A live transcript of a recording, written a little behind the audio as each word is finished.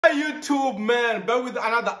Hey YouTube, man, back with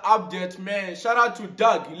another update, man. Shout out to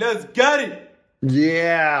Doug. Let's get it.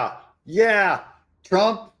 Yeah.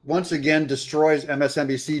 Trump once again destroys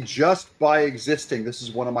MSNBC just by existing. This is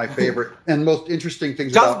one of my favorite and most interesting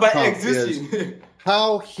things about Trump is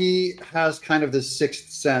how he has kind of this sixth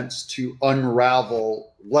sense to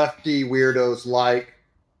unravel lefty weirdos like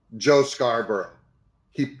Joe Scarborough.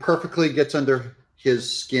 He perfectly gets under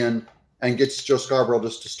his skin and gets Joe Scarborough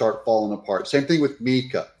just to start falling apart. Same thing with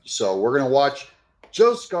Mika. So we're going to watch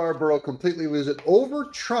Joe Scarborough completely lose it over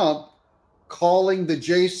Trump calling the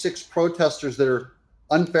J6 protesters that are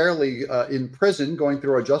unfairly in prison, going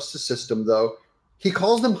through our justice system, though. He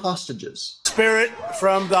calls them hostages. Spirit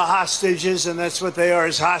from the hostages, and that's what they are,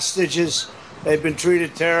 is hostages. They've been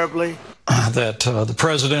treated terribly. That the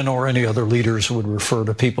president or any other leaders would refer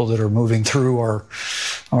to people that are moving through our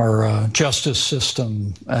justice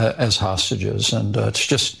system as hostages, and it's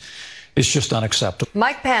just unacceptable.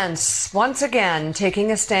 Mike Pence once again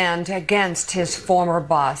taking a stand against his former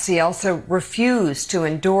boss. He also refused to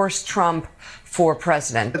endorse Trump for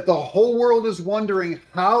president. The whole world is wondering,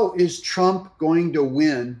 how is Trump going to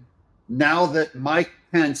win now that Mike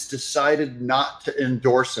Pence decided not to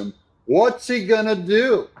endorse him? What's he gonna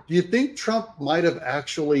do? Do you think Trump might have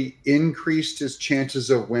actually increased his chances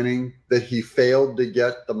of winning that he failed to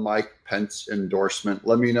get the Mike Pence endorsement?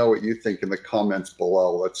 Let me know what you think in the comments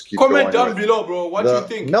below. Let's keep comment going down below, bro. What do you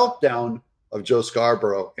think? Meltdown of Joe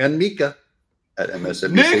Scarborough and Mika at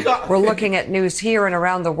MSNBC. We're looking at news here and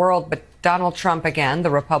around the world, but Donald Trump again, the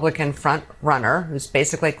Republican front runner, who's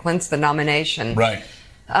basically clinched the nomination. Right.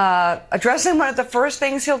 Addressing one of the first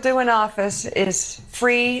things he'll do in office is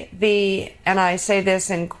free the, and I say this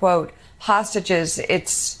in quote, hostages.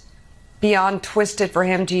 It's beyond twisted for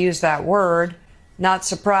him to use that word. Not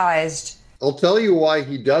surprised. I'll tell you why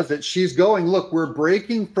he does it. She's going, look, we're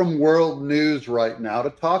breaking from world news right now to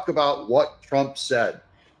talk about what Trump said.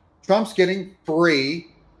 Trump's getting free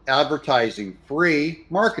advertising, free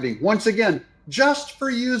marketing. Once again, just for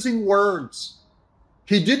using words.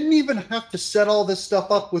 He didn't even have to set all this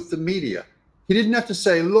stuff up with the media. He didn't have to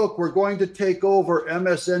say, look, we're going to take over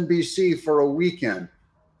MSNBC for a weekend.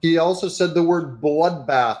 He also said the word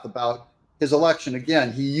bloodbath about his election.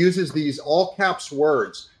 Again, he uses these all caps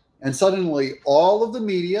words, and suddenly all of the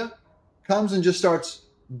media comes and just starts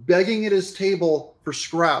begging at his table for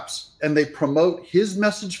scraps, and they promote his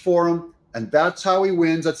message for him, and that's how he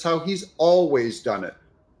wins. That's how he's always done it.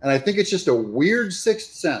 And I think it's just a weird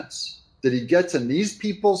sixth sense that he gets in these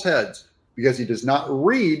people's heads because he does not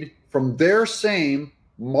read from their same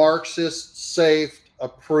Marxist, safe,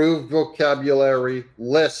 approved vocabulary,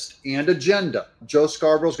 list, and agenda. Joe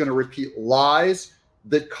Scarborough is going to repeat lies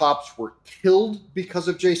that cops were killed because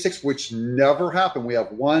of J6, which never happened. We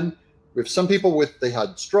have some people they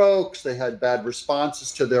had strokes, they had bad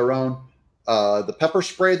responses to their own, the pepper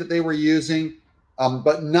spray that they were using,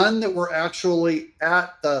 but none that were actually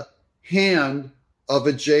at the hand of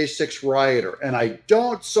a J6 rioter. And I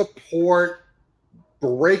don't support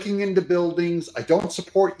breaking into buildings. I don't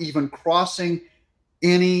support even crossing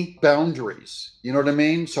any boundaries. You know what I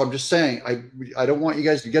mean? So I'm just saying, I don't want you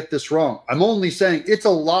guys to get this wrong. I'm only saying it's a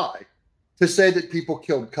lie to say that people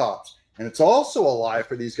killed cops. And it's also a lie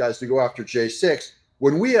for these guys to go after J6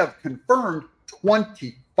 when we have confirmed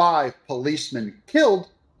 25 policemen killed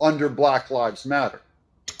under Black Lives Matter.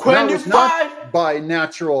 25? Not by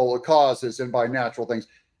natural causes and by natural things.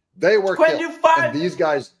 They were 25. Killed, and these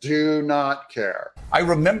guys do not care. I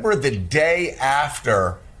remember the day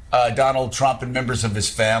after Donald Trump and members of his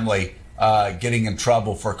family getting in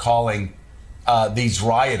trouble for calling these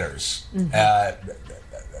rioters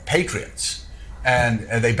patriots. And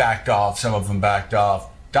they backed off. Some of them backed off.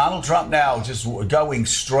 Donald Trump now just wading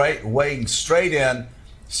straight in,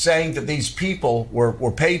 saying that these people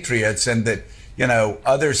were patriots, and that, you know,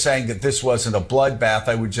 others saying that this wasn't a bloodbath.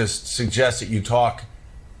 I would just suggest that you talk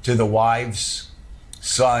to the wives,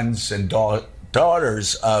 sons, and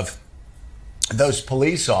daughters of those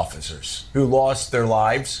police officers who lost their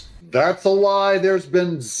lives. That's a lie. There's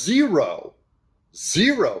been zero.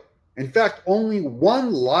 In fact, only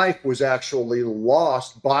one life was actually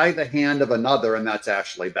lost by the hand of another, and that's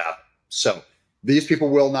Ashley Babbitt. So these people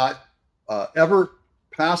will not ever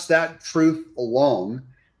pass that truth along.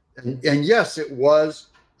 And yes, it was,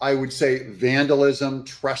 I would say, vandalism,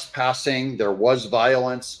 trespassing. There was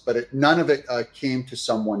violence, but none of it came to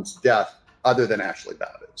someone's death other than Ashley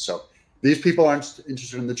Babbitt. So these people aren't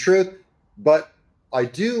interested in the truth, but I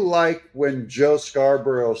do like when Joe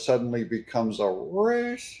Scarborough suddenly becomes a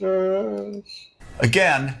racist.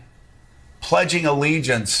 Again, pledging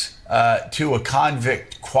allegiance to a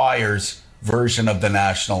convict choir's version of the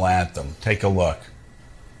national anthem. Take a look.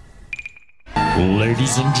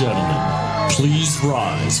 Ladies and gentlemen, please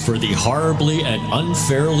rise for the horribly and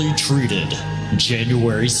unfairly treated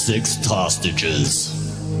January 6th hostages.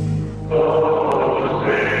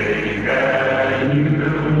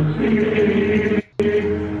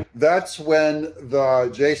 That's when the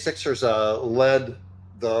J6ers led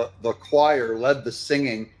the choir, led the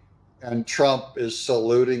singing, and Trump is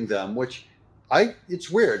saluting them, which it's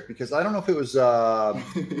weird because I don't know if it was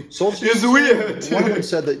Soldier. It's weird. One of them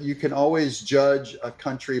said that you can always judge a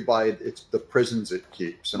country by the prisons it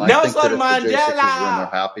keeps, and I Nelson think that if the J6ers Mandela. were in there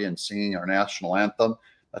happy and singing our national anthem,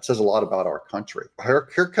 that says a lot about our country.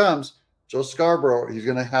 Here comes Joe Scarborough. He's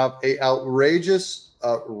going to have a outrageous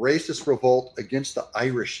racist revolt against the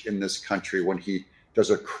Irish in this country when he does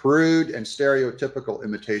a crude and stereotypical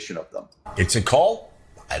imitation of them. It's a cult.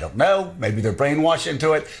 I don't know. Maybe they're brainwashed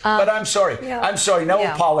into it. But I'm sorry. Yeah. I'm sorry. No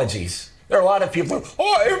apologies. There are a lot of people,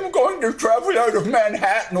 I'm going to travel out of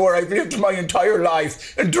Manhattan where I've lived my entire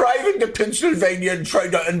life and drive into Pennsylvania and try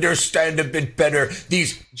to understand a bit better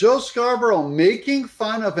these. Joe Scarborough making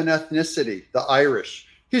fun of an ethnicity, the Irish.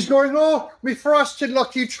 He's going, oh, me frosted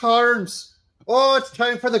Lucky Charms. Oh, it's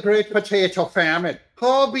time for the great potato famine.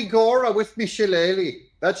 Oh, begorra with me shillelagh.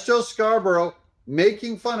 That's Joe Scarborough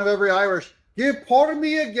making fun of every Irish. Pour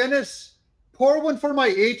me a Guinness. Pour one for my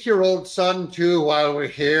 8-year-old son, too, while we're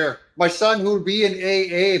here. My son who'll be in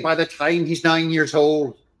AA by the time he's 9 years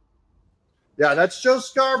old. Yeah, that's Joe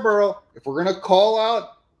Scarborough. If we're going to call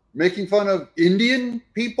out making fun of Indian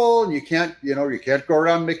people, and you can't go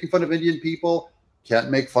around making fun of Indian people,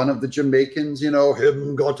 can't make fun of the Jamaicans,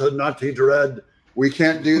 him got a natty dread. We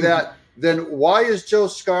can't do that. Then why is Joe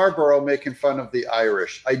Scarborough making fun of the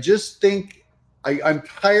Irish? I just think I'm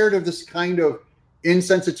tired of this kind of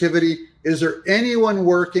insensitivity. Is there anyone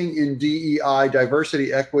working in DEI,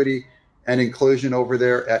 diversity, equity, and inclusion over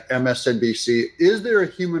there at MSNBC? Is there a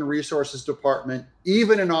human resources department,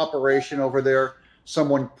 even in operation over there?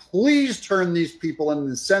 Someone please turn these people in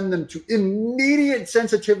and send them to immediate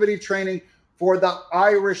sensitivity training for the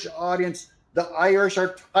Irish audience. The Irish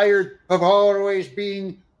are tired of always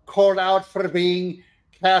being called out for being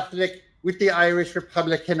Catholic with the Irish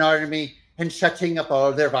Republican Army and shutting up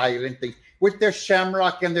all their violent things with their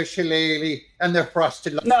shamrock and their shillelagh and their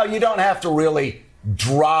frosted. No, you don't have to really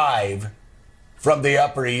drive from the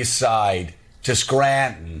Upper East Side to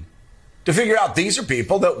Scranton to figure out these are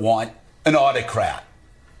people that want an autocrat.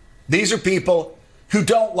 These are people who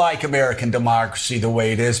don't like American democracy the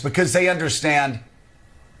way it is because they understand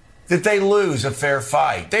that they lose a fair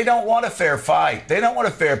fight. They don't want a fair fight. They don't want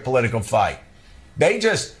a fair political fight.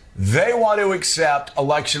 They want to accept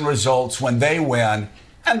election results when they win,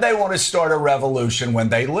 and they want to start a revolution when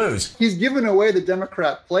they lose. He's given away the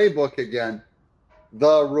Democrat playbook again.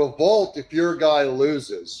 The revolt if your guy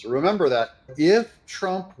loses. Remember that. If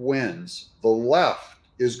Trump wins, the left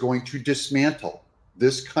is going to dismantle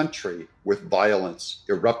this country with violence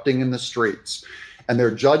erupting in the streets. And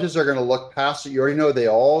their judges are going to look past it. You already know they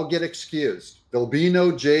all get excused. There'll be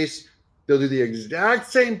no Jace. They'll do the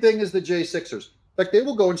exact same thing as the J6ers. In fact, they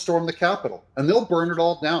will go and storm the Capitol and they'll burn it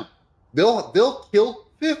all down. They'll kill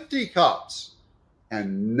 50 cops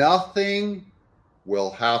and nothing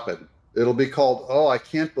will happen. It'll be called, oh, I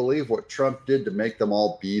can't believe what Trump did to make them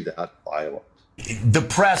all be that violent. The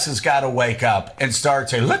press has got to wake up and start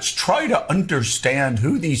saying, let's try to understand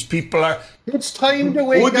who these people are. It's time to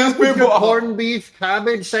wake up with your corned beef,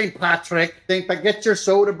 cabbage, St. Patrick. Get your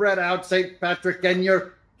soda bread out, St. Patrick, and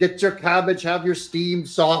get your cabbage, have your steamed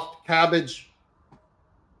soft cabbage.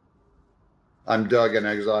 I'm Doug in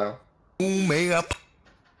exile. Hey,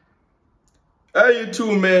 you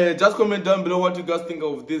too, man. Just comment down below what you guys think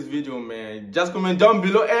of this video, man. Just comment down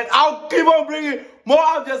below and I'll keep on bringing more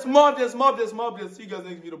updates, more updates, more updates, more updates. See you guys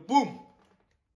next video. Boom.